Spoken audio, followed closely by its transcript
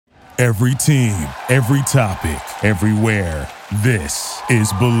Every team, every topic, everywhere. This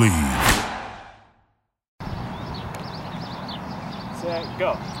is Believe. Set,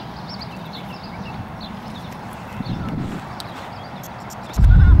 go.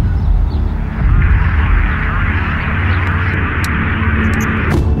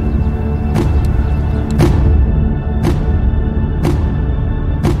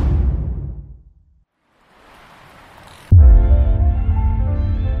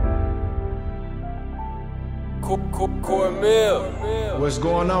 What's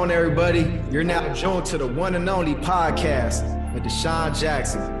going on, everybody? You're now tuned to the one and only podcast with Deshaun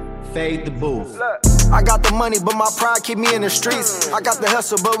Jackson, Fade the Booth. I got the money, but my pride keep me in the streets. I got the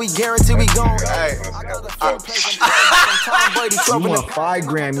hustle, but we guarantee we gon'. You won 5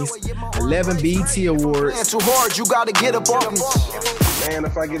 Grammys, 11 BET Awards. Too hard, you gotta get up off me. Man,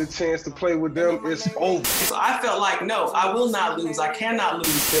 if I get a chance to play with them, it's over. So I felt like, no, I will not lose. I cannot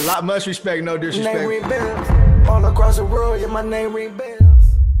lose. A lot, much respect, no disrespect. Name ring bells. All across the world, yeah, my name ring bells.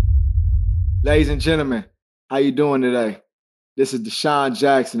 Ladies and gentlemen, how you doing today? This is Deshaun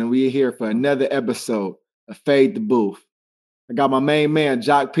Jackson, and we are here for another episode of Fade the Booth. I got my main man,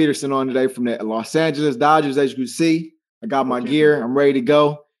 Jock Peterson, on today from the Los Angeles Dodgers, as you can see. I got my gear. I'm ready to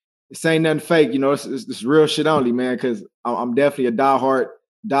go. This ain't nothing fake, you know. It's real shit only, man, because I'm definitely a diehard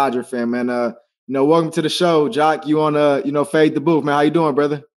Dodger fan, man. Welcome to the show, Jock. You on, Fade the Booth, man. How you doing,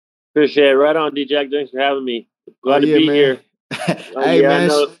 brother? Appreciate it. Right on, D-Jack. Thanks for having me. Glad to be here. Hey,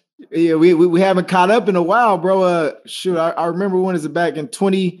 man. Yeah, we haven't caught up in a while, bro. I remember when is it back in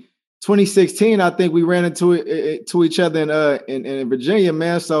 2016? I think we ran into each other in Virginia,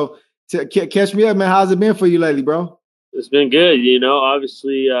 man. So catch me up, man. How's it been for you lately, bro? It's been good.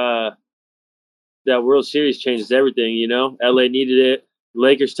 Obviously, that World Series changes everything. LA needed it.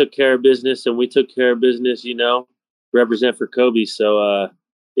 Lakers took care of business, and we took care of business. Represent for Kobe. So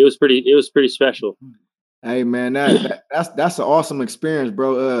it was pretty special. Hey, man, that's an awesome experience,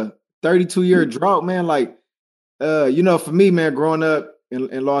 bro. 32-year drought, man. Like, for me, man, growing up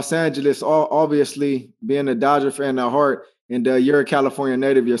in Los Angeles, obviously being a Dodger fan at heart, and you're a California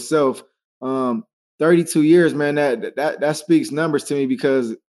native yourself. 32 years, man. That speaks numbers to me,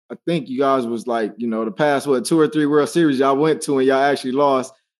 because I think you guys was like, the past 2 or 3 World Series y'all went to and y'all actually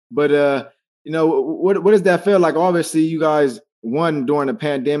lost. But what does that feel like? Obviously, you guys won during the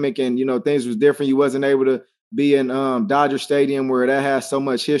pandemic, and things was different. You wasn't able to be in Dodger Stadium, where that has so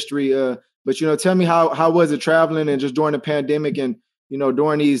much history. But tell me how was it traveling and just during the pandemic, and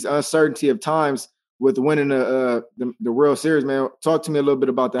during these uncertainty of times with winning the World Series, man. Talk to me a little bit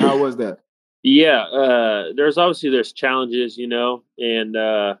about that. How was that? Yeah, there's challenges, and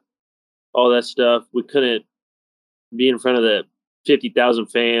all that stuff. We couldn't be in front of the 50,000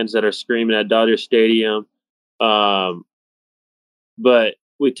 fans that are screaming at Dodger Stadium. But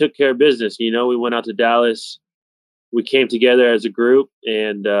we took care of business. We went out to Dallas. We came together as a group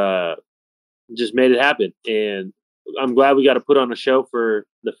and just made it happen. And I'm glad we got to put on a show for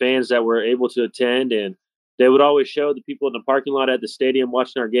the fans that were able to attend. And they would always show the people in the parking lot at the stadium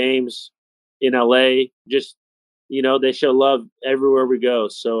watching our games in LA. Just, they show love everywhere we go.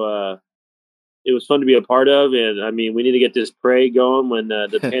 So it was fun to be a part of. And, we need to get this parade going when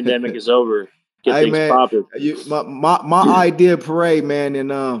the pandemic is over. Get things popping. My idea parade, man,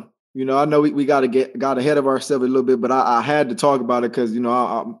 and I know we got ahead of ourselves a little bit, but I had to talk about it because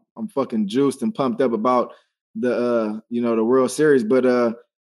I'm fucking juiced and pumped up about the the World Series. But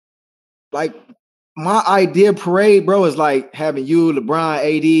like my idea parade, bro, is like having you, LeBron,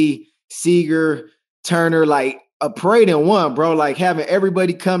 AD, Seager, Turner, like a parade in one, bro. Like having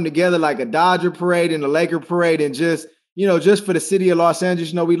everybody come together, like a Dodger parade and a Laker parade, and just just for the city of Los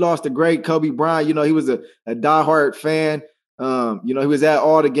Angeles. We lost the great Kobe Bryant. He was a diehard fan. He was at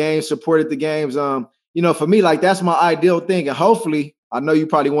all the games, supported the games. For me, like that's my ideal thing. And hopefully, I know you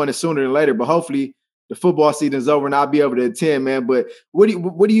probably want it sooner than later, but hopefully the football season's over and I'll be able to attend, man. But what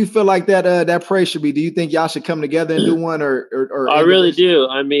do you feel like that parade should be? Do you think y'all should come together and do one or I really do.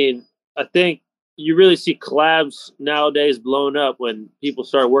 I think you really see collabs nowadays blown up when people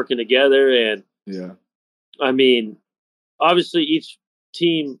start working together. And yeah, obviously each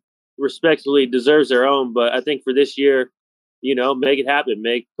team respectively deserves their own, but I think for this year, make it happen.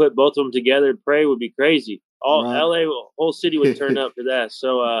 Put both of them together. Pray would be crazy. All right. LA, whole city would turn up for that.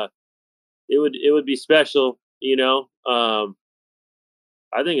 So it would be special. I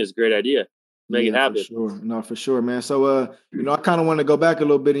think it's a great idea. Make it happen. For sure. No, for sure, man. So I kind of want to go back a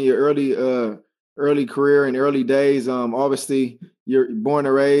little bit in your early career and early days. Obviously, you're born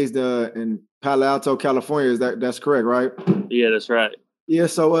and raised in Palo Alto, California. That's correct, right? Yeah, that's right. Yeah,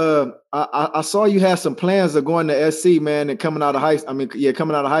 so I saw you had some plans of going to SC, man, and coming out of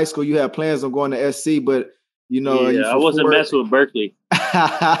coming out of high school, you had plans on going to SC, but Yeah, I wasn't messing with Berkeley.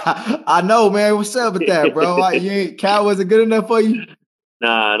 I know, man. What's up with that, bro? Cal wasn't good enough for you?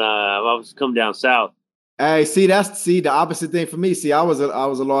 Nah, I was coming down south. Hey, that's the opposite thing for me. See, I was a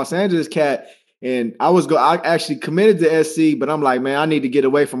Los Angeles cat, and I actually committed to SC, but I'm like, man, I need to get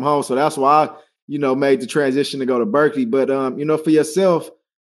away from home, so that's why I made the transition to go to Berkeley. But for yourself,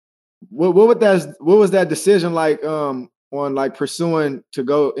 what was that decision like on like pursuing to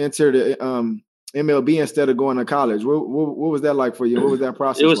go enter the MLB instead of going to college? What was that like for you? What was that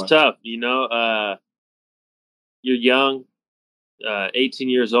process? It was like? tough, you're young, 18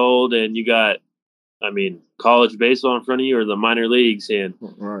 years old, and you got, college baseball in front of you or the minor leagues. And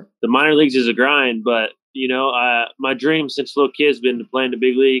right. The minor leagues is a grind, but my dream since little kid's been to play in the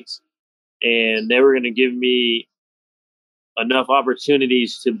big leagues, and they were going to give me enough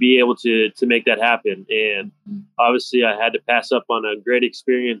opportunities to be able to make that happen. And obviously I had to pass up on a great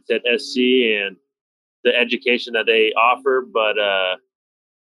experience at SC and the education that they offer, but I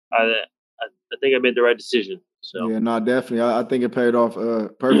think I made the right decision. So yeah, no, definitely. I think it paid off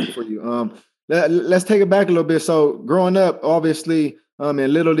perfect for you. Let's take it back a little bit. So growing up, obviously,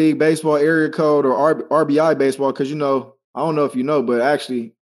 in Little League baseball, area code or RBI baseball, because I don't know if you know, but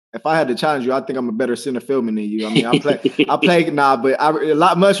actually, if I had to challenge you, I think I'm a better center fielder than you. I mean, I played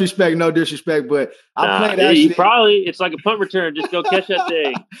much respect, no disrespect, but I played actually. It's like a punt return. Just go catch that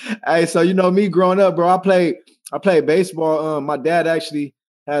thing. Hey, so me growing up, bro, I played baseball. My dad actually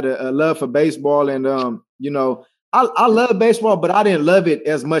had a love for baseball, and I love baseball, but I didn't love it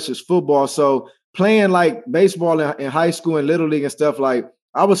as much as football. So playing like baseball in high school and Little League and stuff, like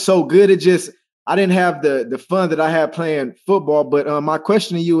I was so good at just I didn't have the fun that I had playing football. But my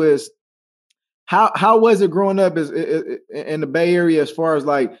question to you is, how was it growing up in the Bay Area as far as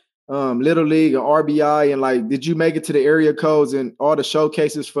like Little League and RBI, and like did you make it to the area codes and all the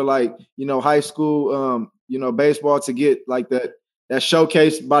showcases for like high school baseball to get like that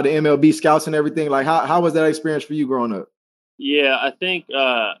showcase by the MLB scouts and everything? Like how was that experience for you growing up? Yeah, I think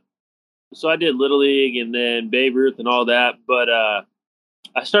so I did Little League and then Babe Ruth and all that, but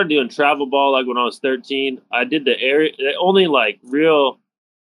I started doing travel ball like when I was 13. I did the only like real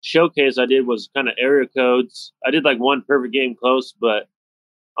showcase I did was kind of area codes. I did like one perfect game close, but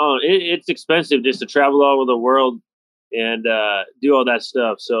it's expensive just to travel all over the world and do all that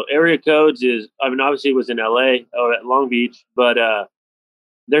stuff. So area codes obviously it was in LA or at Long Beach, but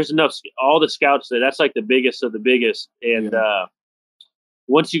there's enough, all the scouts there. That's like the biggest of the biggest. And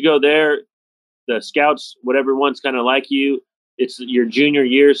once you go there, the scouts, whatever one's kind of like you, it's your junior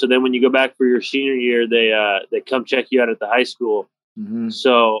year. So then when you go back for your senior year, they come check you out at the high school. Mm-hmm.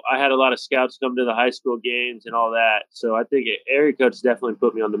 So I had a lot of scouts come to the high school games and all that. So I think area codes definitely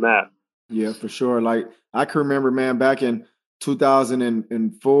put me on the map. Yeah, for sure. Like I can remember, man, back in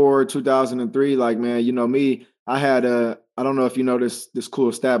 2004, 2003, like, man, me, I had I don't know if you know this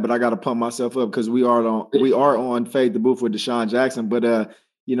cool stat, but I got to pump myself up because we are on Fade the Booth with Deshaun Jackson. But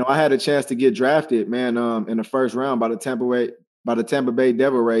I had a chance to get drafted, man, in the first round by the Tampa Bay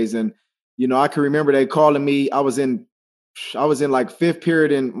Devil Rays, and I can remember they calling me. I was in like fifth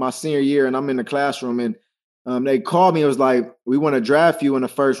period in my senior year, and I'm in the classroom, and they called me. It was like, we want to draft you in the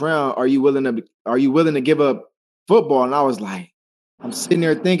first round. Are you willing to give up football? And I was like, I'm sitting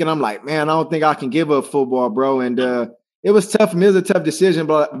there thinking, I'm like, man, I don't think I can give up football, bro. And it was tough for me. It was a tough decision,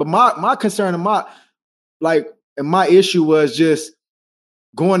 but my concern and my issue was just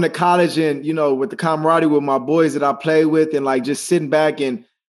going to college and with the camaraderie with my boys that I play with, and like just sitting back and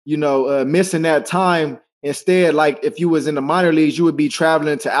missing that time. Instead, like if you was in the minor leagues, you would be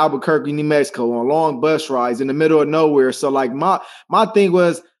traveling to Albuquerque, New Mexico on long bus rides in the middle of nowhere. So like my thing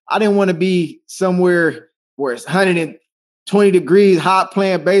was, I didn't want to be somewhere where it's 120 degrees hot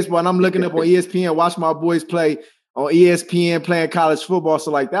playing baseball, and I'm looking up on ESPN, watch my boys play on ESPN playing college football. So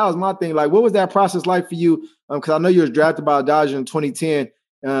like that was my thing. Like, what was that process like for you? Because I know you was drafted by the Dodgers in 2010,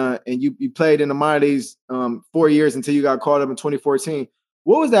 and you played in the minor leagues 4 years until you got called up in 2014.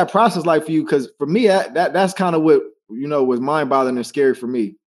 What was that process like for you? Because for me, that's kind of what was mind-boggling and scary for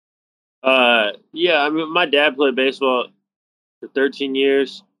me. Yeah, I mean, my dad played baseball for 13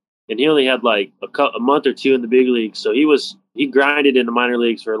 years, and he only had like a month or two in the big leagues. So he grinded in the minor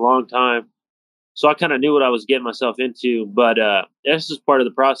leagues for a long time. So I kind of knew what I was getting myself into. But that's just part of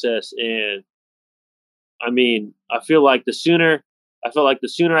the process. And I mean, I felt like the sooner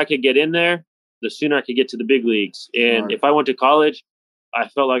I could get in there, the sooner I could get to the big leagues. And if I went to college, I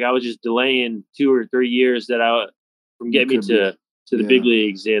felt like I was just delaying 2 or 3 years from getting me to the big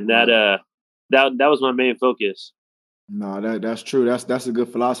leagues, and that was my main focus. No, that's true. That's a good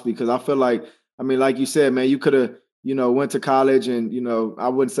philosophy because I feel like, I mean, like you said, man, you could have, went to college and, I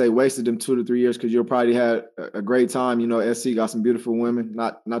wouldn't say wasted them 2 to 3 years because you'll probably had a great time. SC got some beautiful women.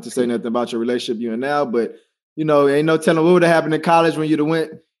 Not to say nothing about your relationship you and now, but ain't no telling what would have happened in college when you'd have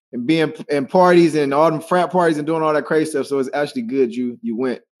went and being in parties and all them frat parties and doing all that crazy stuff. So it's actually good you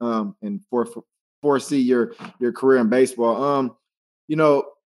went and foresee your career in baseball.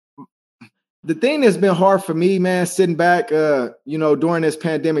 The thing that's been hard for me, man, sitting back, during this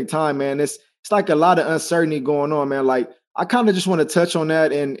pandemic time, man, it's like a lot of uncertainty going on, man. Like, I kind of just want to touch on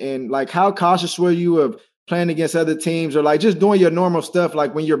that and like, how cautious were you of playing against other teams or like just doing your normal stuff,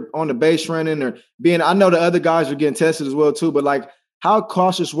 like when you're on the base running or I know the other guys are getting tested as well too, but like, how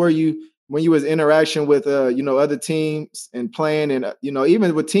cautious were you when you was interaction with, other teams and playing and,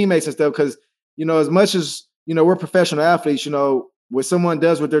 even with teammates and stuff? Because, as much as, we're professional athletes, what someone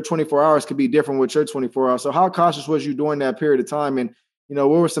does with their 24 hours could be different with your 24 hours. So how cautious was you during that period of time? And, what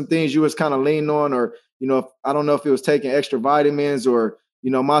were some things you was kind of leaning on or, I don't know if it was taking extra vitamins or,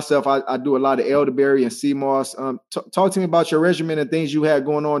 myself, I do a lot of elderberry and sea moss. Talk to me about your regimen and things you had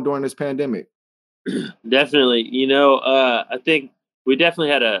going on during this pandemic. Definitely. I think we definitely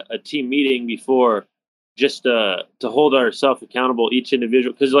had a team meeting before just to hold ourselves accountable, each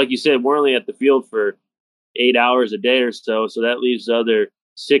individual. Because like you said, we're only at the field for 8 hours a day or so. So that leaves the other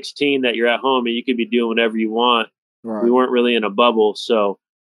 16 that you're at home and you could be doing whatever you want. Right. We weren't really in a bubble. So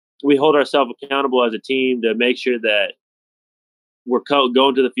we hold ourselves accountable as a team to make sure that we're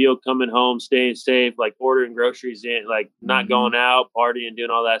going to the field, coming home, staying safe, like ordering groceries in, like not going out, partying,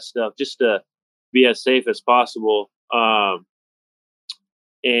 doing all that stuff, just to be as safe as possible.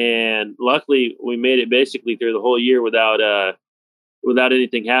 And luckily we made it basically through the whole year without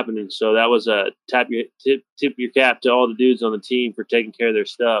anything happening. So that was a tip your cap to all the dudes on the team for taking care of their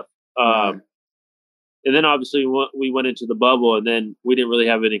stuff. And then obviously we went into the bubble and then we didn't really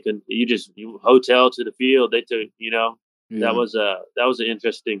have any, you hotel to the field. They took, that was an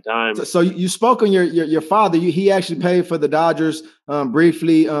interesting time. So you spoke on your father. He actually played for the Dodgers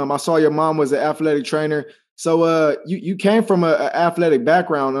briefly. I saw your mom was an athletic trainer. So you came from an athletic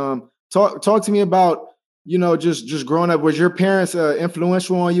background. Talk to me about, just growing up. Was your parents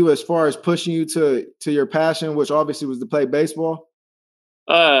influential on you as far as pushing you to your passion, which obviously was to play baseball?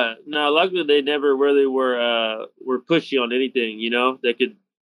 No, luckily they never really were pushy on anything.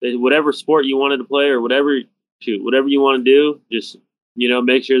 Whatever sport you wanted to play or whatever you want to do, just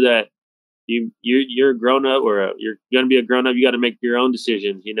make sure that you're a grown up or you're gonna be a grown up. You got to make your own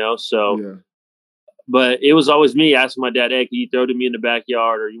decisions. So. Yeah. But it was always me asking my dad, hey, can you throw to me in the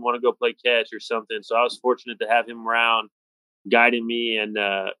backyard or you want to go play catch or something? So I was fortunate to have him around, guiding me and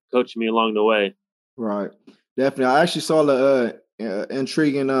coaching me along the way. Right. Definitely. I actually saw the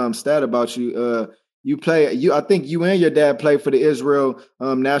intriguing stat about you. I think you and your dad played for the Israel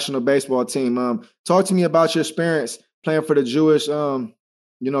national baseball team. Talk to me about your experience playing for the Jewish,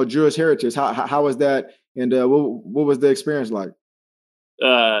 Jewish heritage. How was that? And what was the experience like?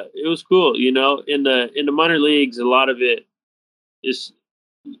 It was cool, in the minor leagues, a lot of it is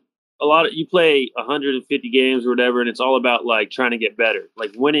you play 150 games or whatever, and it's all about like trying to get better.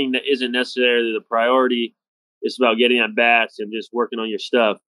 Like winning isn't necessarily the priority. It's about getting at bats and just working on your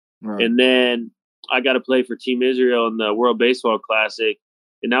stuff. Right. And then I got to play for Team Israel in the World Baseball Classic.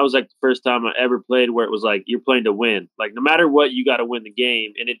 And that was like the first time I ever played where it was like, you're playing to win. Like no matter what, you got to win the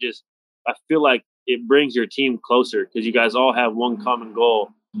game. And I feel like it brings your team closer because you guys all have one common goal.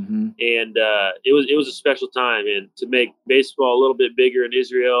 Mm-hmm. And it was a special time, and to make baseball a little bit bigger in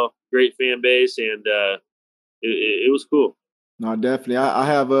Israel, great fan base, and it was cool. No, definitely. I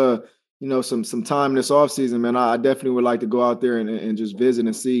have some time this off season, man. I definitely would like to go out there and just visit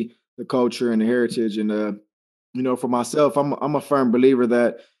and see the culture and the heritage. And for myself, I'm a firm believer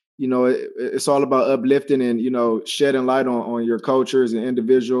that it's all about uplifting and, shedding light on your cultures and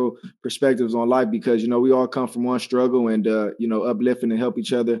individual perspectives on life because, we all come from one struggle and, uplifting and help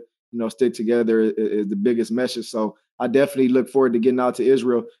each other, stick together is the biggest message. So I definitely look forward to getting out to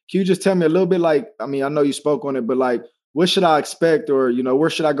Israel. Can you just tell me a little bit, I know you spoke on it, but what should I expect or, where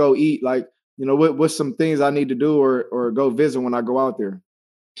should I go eat? What's some things I need to do or go visit when I go out there?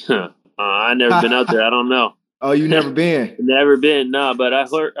 I never been out there. I don't know. Oh, you never been? Never been, no. But I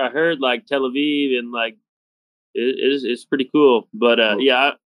heard like Tel Aviv and like it's pretty cool. But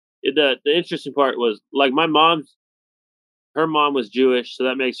the interesting part was like her mom was Jewish, so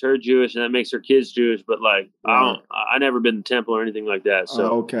that makes her Jewish and that makes her kids Jewish. But like I never been to temple or anything like that.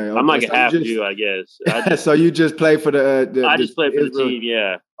 So okay. I'm like a half Jew, I guess. So you just play for the I just played for the team,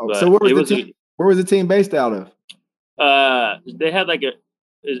 yeah. Oh, so where was the team based out of? They had like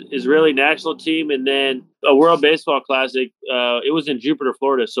Israeli national team, and then a World Baseball Classic. It was in Jupiter,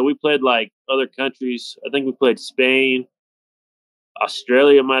 Florida. So we played like other countries. I think we played Spain,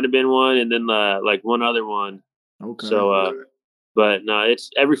 Australia might have been one, and then like one other one. Okay. So, but no, it's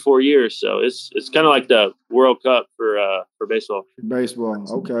every 4 years. So it's kind of like the World Cup for baseball. Baseball.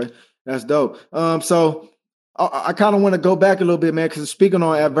 Okay, that's dope. So I kind of want to go back a little bit, man, because speaking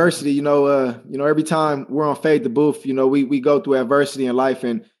on adversity, every time we're on Fade the Booth, we go through adversity in life,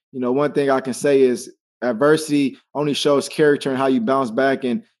 and one thing I can say is adversity only shows character and how you bounce back,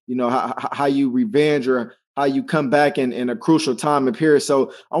 and how you revenge or how you come back in a crucial time and period.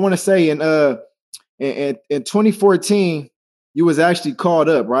 So I want to say in 2014, you was actually called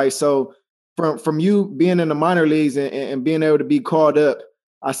up, right? So from you being in the minor leagues and being able to be called up,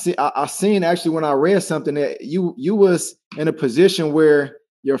 I seen actually when I read something that you was in a position where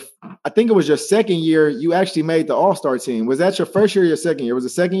I think it was your second year, you actually made the All-Star team. Was that your first year or your second year? Was it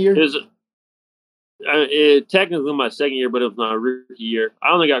second year? It technically my second year, but it was my rookie year.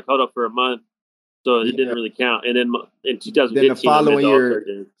 I only got called up for a month, so it didn't really count. And then in 2015, then the following year.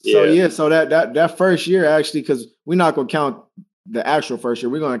 So that first year actually, because we're not gonna count the actual first year,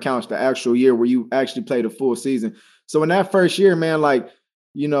 we're gonna count the actual year where you actually played a full season. So in that first year, man, like,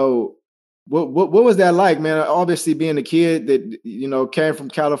 what was that like, man? Obviously being a kid that came from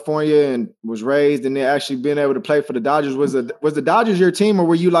California and was raised, and then actually being able to play for the Dodgers. Was the Dodgers your team, or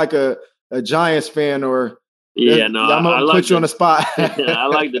were you like a Giants fan? Or I'm gonna put you on the spot. I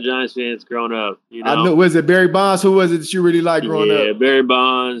like the Giants fans growing up. I knew. Was it Barry Bonds? Who was it that you really liked growing up? Yeah, Barry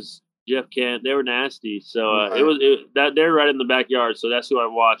Bonds, Jeff Kent. They were nasty. So right. They're right in the backyard. So that's who I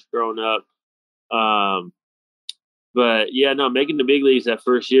watched growing up. But yeah, no, making the big leagues that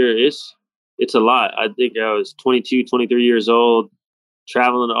first year, it's a lot. I think I was 22, 23 years old,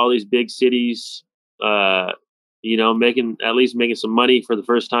 traveling to all these big cities, making some money for the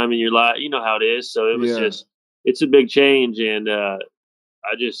first time in your life. You know how it is. So it was it's a big change. And I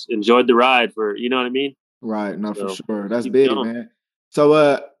just enjoyed the ride you know what I mean? Right. No, for sure. That's big, man.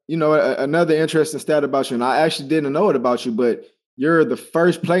 So, another interesting stat about you, and I actually didn't know it about you, but you're the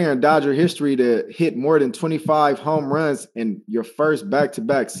first player in Dodger history to hit more than 25 home runs in your first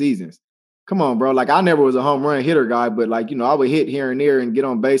back-to-back seasons. Come on, bro. Like, I never was a home run hitter guy, but like, I would hit here and there and get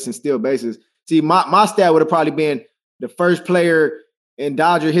on base and steal bases. See, my stat would have probably been the first player in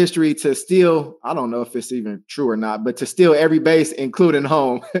Dodger history to steal, I don't know if it's even true or not, but to steal every base, including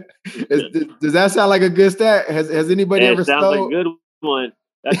home. Does that sound like a good stat? Has anybody ever sounds stole? Like a good one.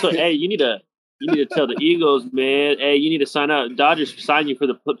 That's what, hey, you need to tell the Eagles, man. Hey, you need to sign out. Dodgers sign you for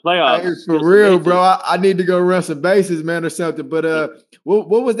the playoffs. Hey, for real, bro. I need to go run some bases, man, or something. But what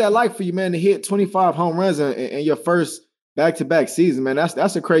was that like for you, man, to hit 25 home runs in your first back-to-back season, man?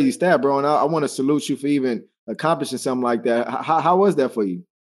 That's a crazy stat, bro. And I want to salute you for even accomplishing something like that. How was that for you?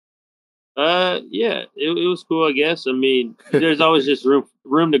 Yeah, it was cool, I guess. I mean, there's always just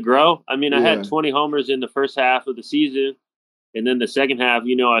room to grow. I mean, I had 20 homers in the first half of the season, and then the second half,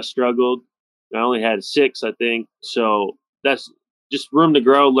 I struggled. I only had 6, I think. So that's just room to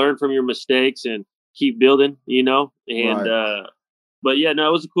grow, learn from your mistakes, and keep building, And right. But yeah, no,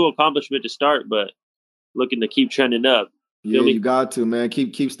 it was a cool accomplishment to start, but looking to keep trending up. Yeah, you got to, man.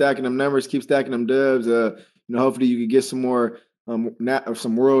 Keep stacking them numbers, keep stacking them dubs. Hopefully you can get some more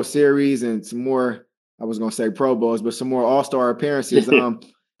some World Series and some more, I was gonna say Pro Bowls, but some more All-Star appearances.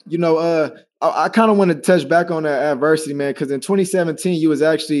 I kind of want to touch back on that adversity, man, because in 2017 you was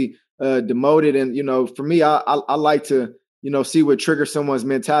actually demoted, and for me, I like to see what triggers someone's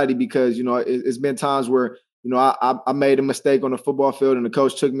mentality, because it's been times where I made a mistake on the football field and the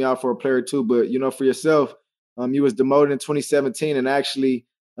coach took me out for a play or two, but for yourself, you was demoted in 2017 and actually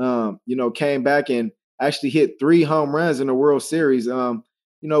came back and actually hit 3 home runs in the World Series.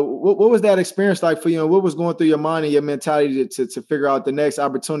 What was that experience like for you? And what was going through your mind and your mentality to figure out the next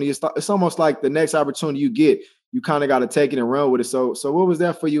opportunity? It's almost like the next opportunity you get, you kind of got to take it and run with it. So what was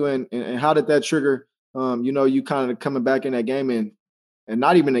that for you? And how did that trigger, you kind of coming back in that game and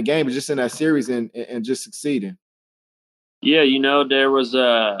not even a game, but just in that series and just succeeding? Yeah, there was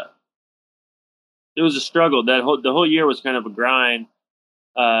a struggle. The whole year was kind of a grind.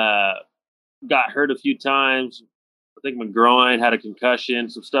 Got hurt a few times. I think my groin, had a concussion,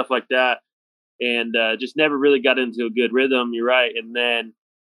 some stuff like that. And just never really got into a good rhythm. You're right. And then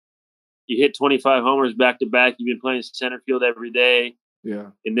you hit 25 homers back to back. You've been playing center field every day. Yeah.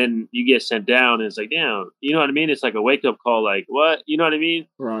 And then you get sent down and it's like, damn, you know what I mean? It's like a wake up call. Like, what? You know what I mean?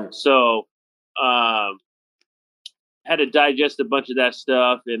 Right. So, had to digest a bunch of that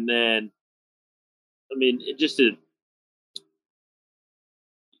stuff. And then, I mean,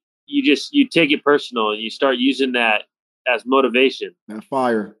 you take it personal and you start using that as motivation. That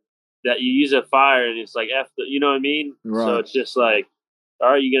fire. That you use a fire and it's like you know what I mean? Right. So it's just like,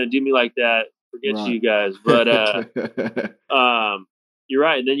 all right, you're gonna do me like that. Forget you guys. But you're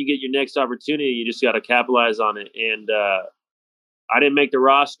right. And then you get your next opportunity. You just got to capitalize on it. And I didn't make the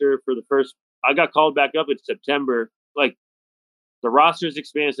roster for the first. I got called back up in September. Like the roster's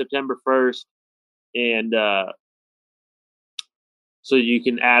expanded September 1st, and so you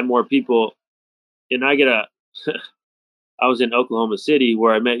can add more people. And I get I was in Oklahoma City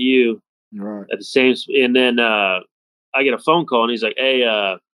where I met you at the same, and then I get a phone call and he's like, "Hey,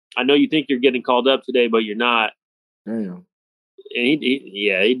 I know you think you're getting called up today, but you're not." Damn. And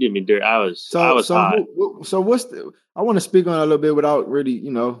he did me dirty. I was hot. I want to speak on it a little bit without really,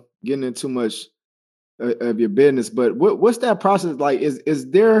 getting into too much of your business. But what's that process like? Is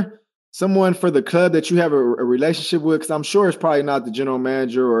there someone for the club that you have a relationship with? Because I'm sure it's probably not the general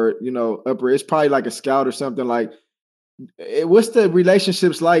manager or it's probably like a scout or something. Like, what's the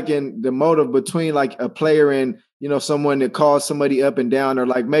relationships like and the motive between like a player and someone that calls somebody up and down or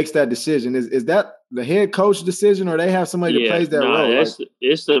like makes that decision? Is that the head coach decision, or they have somebody that plays that role?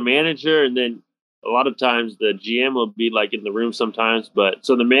 It's the manager, and then a lot of times the GM will be like in the room sometimes. But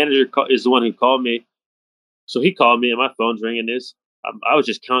so the manager is the one who called me. So he called me, and my phone's ringing. I was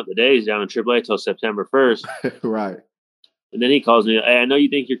just counting the days down in AAA till September 1st. Right. And then he calls me. Hey, I know you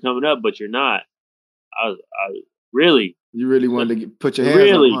think you're coming up, but you're not. I really. You really wanted to put your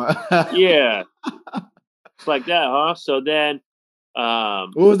hands on him, huh? Yeah. It's like that, huh? So then.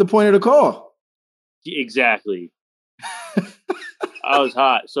 What was the point of the call? Exactly. I was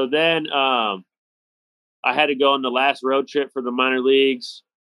hot. So then I had to go on the last road trip for the minor leagues.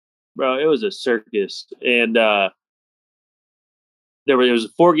 Bro, it was a circus. And there was a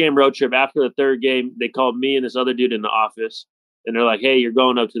 4-game road trip. After the 3rd game, they called me and this other dude in the office. And they're like, hey, you're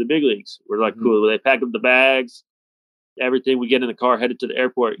going up to the big leagues. We're like, cool. They packed up the bags, everything. We get in the car, headed to the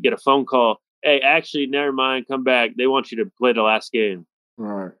airport, get a phone call. Hey, actually, never mind. Come back. They want you to play the last game.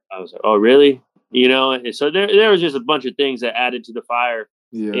 Right. I was like, oh, really? And so there was just a bunch of things that added to the fire.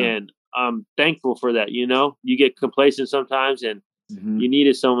 Yeah. And I'm thankful for that. You get complacent sometimes, and you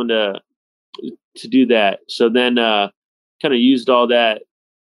needed someone to do that. So then kind of used all that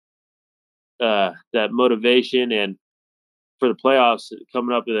motivation, and for the playoffs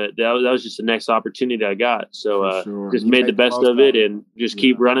coming up, that was just the next opportunity I got. So just made the best of it and just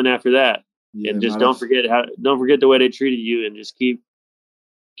keep running after that. Yeah, and just don't forget the way they treated you, and just keep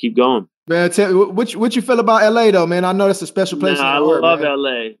going. Man, tell me, what you feel about LA though, man? I know that's a special place. I love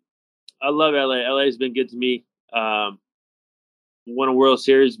LA. I love LA. LA's been good to me. Won a World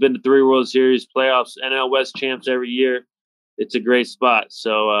Series, been to 3 World Series, playoffs, NL West champs every year. It's a great spot.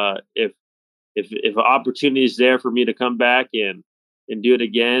 So if an opportunity is there for me to come back and do it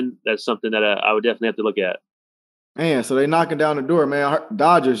again, that's something that I would definitely have to look at. Man, so they knocking down the door, man.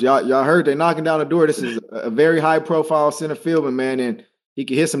 Dodgers, y'all heard they knocking down the door. This is a very high profile center fielder, man, and he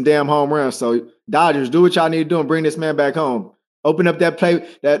can hit some damn home runs. So Dodgers, do what y'all need to do and bring this man back home. Open up that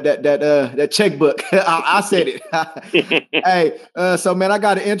that checkbook. I said it. Hey, so man, I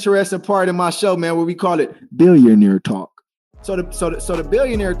got an interesting part in my show, man, where we call it Billionaire Talk. So the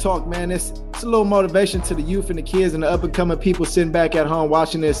Billionaire Talk, man, it's a little motivation to the youth and the kids and the up and coming people sitting back at home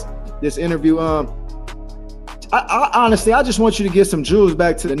watching this interview. I honestly, I just want you to give some jewels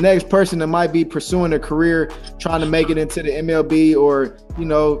back to the next person that might be pursuing a career, trying to make it into the MLB, or,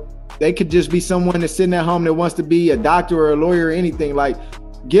 they could just be someone that's sitting at home that wants to be a doctor or a lawyer or anything. Like,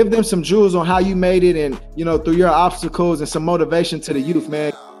 give them some jewels on how you made it and, through your obstacles, and some motivation to the youth,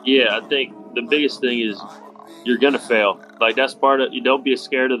 man. Yeah, I think the biggest thing is you're going to fail. Like, that's part of, you don't be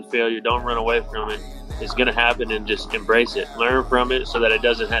scared of the failure. Don't run away from it. It's going to happen, and just embrace it. Learn from it so that it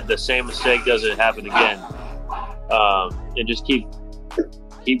doesn't have the same mistake doesn't happen again. And just keep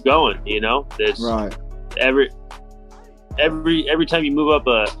going, There's right. Every time you move up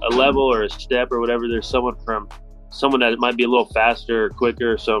a level or a step or whatever, there's someone that might be a little faster or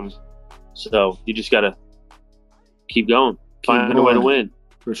quicker or something. So you just got to keep going, find a way to win.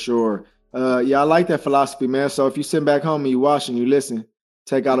 For sure. Yeah, I like that philosophy, man. So if you're sitting back home and you watch and you listen,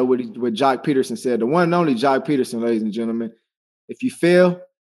 take out what Jock Peterson said. The one and only Jock Peterson, ladies and gentlemen. If you fail,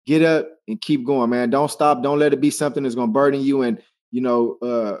 get up and keep going, man. Don't stop. Don't let it be something that's going to burden you and,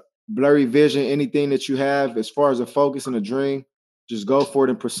 blurry vision, anything that you have as far as a focus and a dream. Just go for it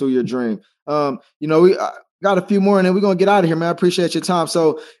and pursue your dream. We got a few more and then we're going to get out of here, man. I appreciate your time.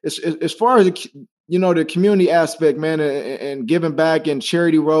 So as far as, the community aspect, man, and giving back and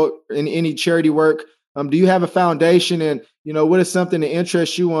charity work, in any charity work, do you have a foundation, and, what is something that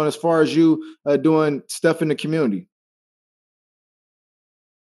interests you on as far as you doing stuff in the community?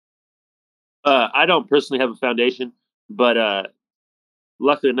 I don't personally have a foundation, But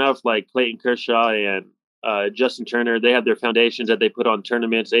luckily enough, like Clayton Kershaw and Justin Turner, they have their foundations that they put on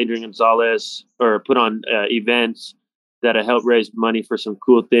tournaments. Adrian Gonzalez put on events that help raise money for some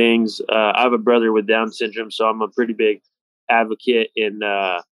cool things. I have a brother with Down syndrome, so I'm a pretty big advocate in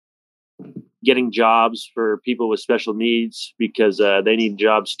getting jobs for people with special needs because they need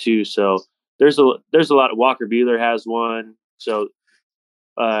jobs too. So there's a lot. Walker Buehler has one. So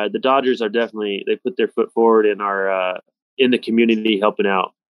the Dodgers are definitely, they put their foot forward and are in the community helping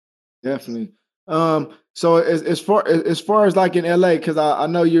out. Definitely. So as far as like in LA, because I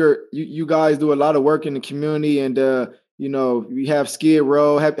know you guys do a lot of work in the community, and we have Skid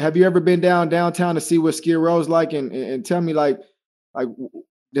Row. Have you ever been downtown to see what Skid Row is like? And tell me like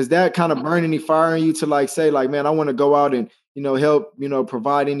does that kind of burn any fire in you to like say like, man, I want to go out and help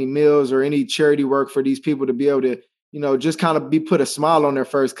provide any meals or any charity work for these people to be able to just kind of put a smile on their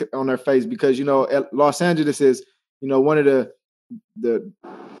face because Los Angeles is one of the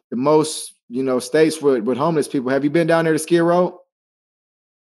most states with homeless people. Have you been down there to Skid Row?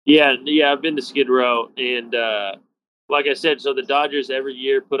 Yeah, I've been to Skid Row, and like I said, so the Dodgers every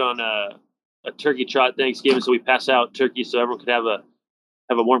year put on a turkey trot Thanksgiving, so we pass out turkey so everyone could have a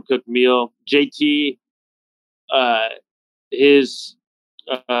warm cooked meal. JT, his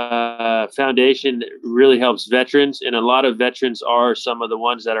foundation really helps veterans, and a lot of veterans are some of the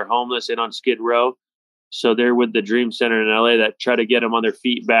ones that are homeless and on Skid Row. So they're with the Dream Center in LA that try to get them on their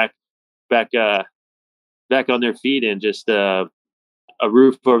feet back on their feet and just a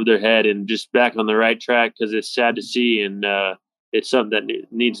roof over their head and just back on the right track, because it's sad to see, and it's something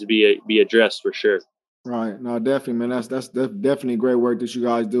that needs to be addressed for sure. Right. No, definitely, man. That's definitely great work that you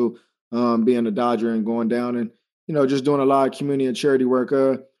guys do, being a Dodger and going down and just doing a lot of community and charity work.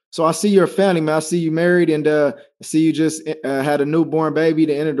 So I see your family, man. I see you married, and I see you just had a newborn baby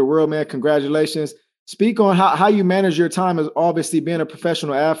to enter the world, man. Congratulations. Speak on how you manage your time as obviously being a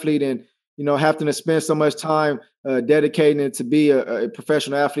professional athlete and having to spend so much time dedicating it to be a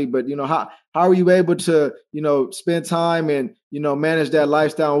professional athlete. But how are you able to spend time and manage that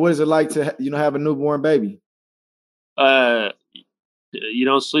lifestyle? What is it like to have a newborn baby? You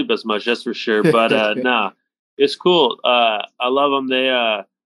don't sleep as much, that's for sure. But nah, it's cool. I love them.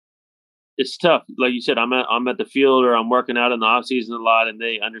 It's tough. Like you said, I'm at the field or I'm working out in the off season a lot, and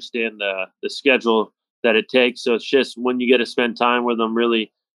they understand the schedule that it takes. So it's just when you get to spend time with them,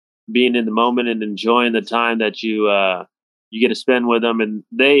 really being in the moment and enjoying the time that you get to spend with them. And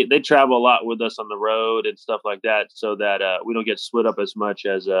they travel a lot with us on the road and stuff like that, so that we don't get split up as much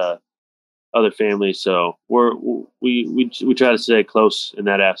as other families. So we try to stay close in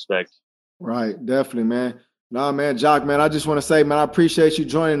that aspect. Right. Definitely, man. Nah, man, Jock, man, I just want to say, man, I appreciate you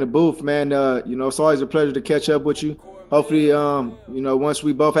joining the booth, man. It's always a pleasure to catch up with you. Hopefully, once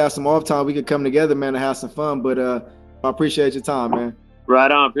we both have some off time, we could come together, man, and have some fun. But I appreciate your time, man.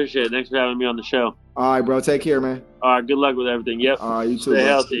 Right on. Appreciate it. Thanks for having me on the show. All right, bro. Take care, man. All right. Good luck with everything. Yep. All right. You too. Stay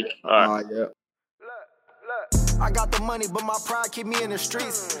healthy. All right. Yep. I got the money, but my pride keep me in the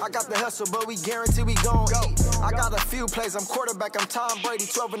streets. I got the hustle, but we guarantee we gon' eat. I got a few plays, I'm quarterback, I'm Tom Brady,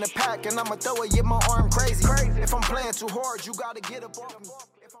 12 in the pack, and I'ma throw it, get my arm crazy. If I'm playing too hard, you gotta get up off me.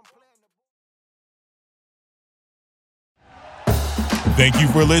 Thank you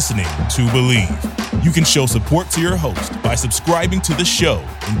for listening to Believe. You can show support to your host by subscribing to the show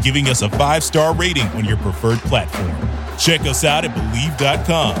and giving us a 5-star rating on your preferred platform. Check us out at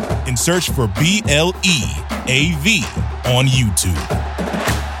Believe.com and search for BLEAV on YouTube.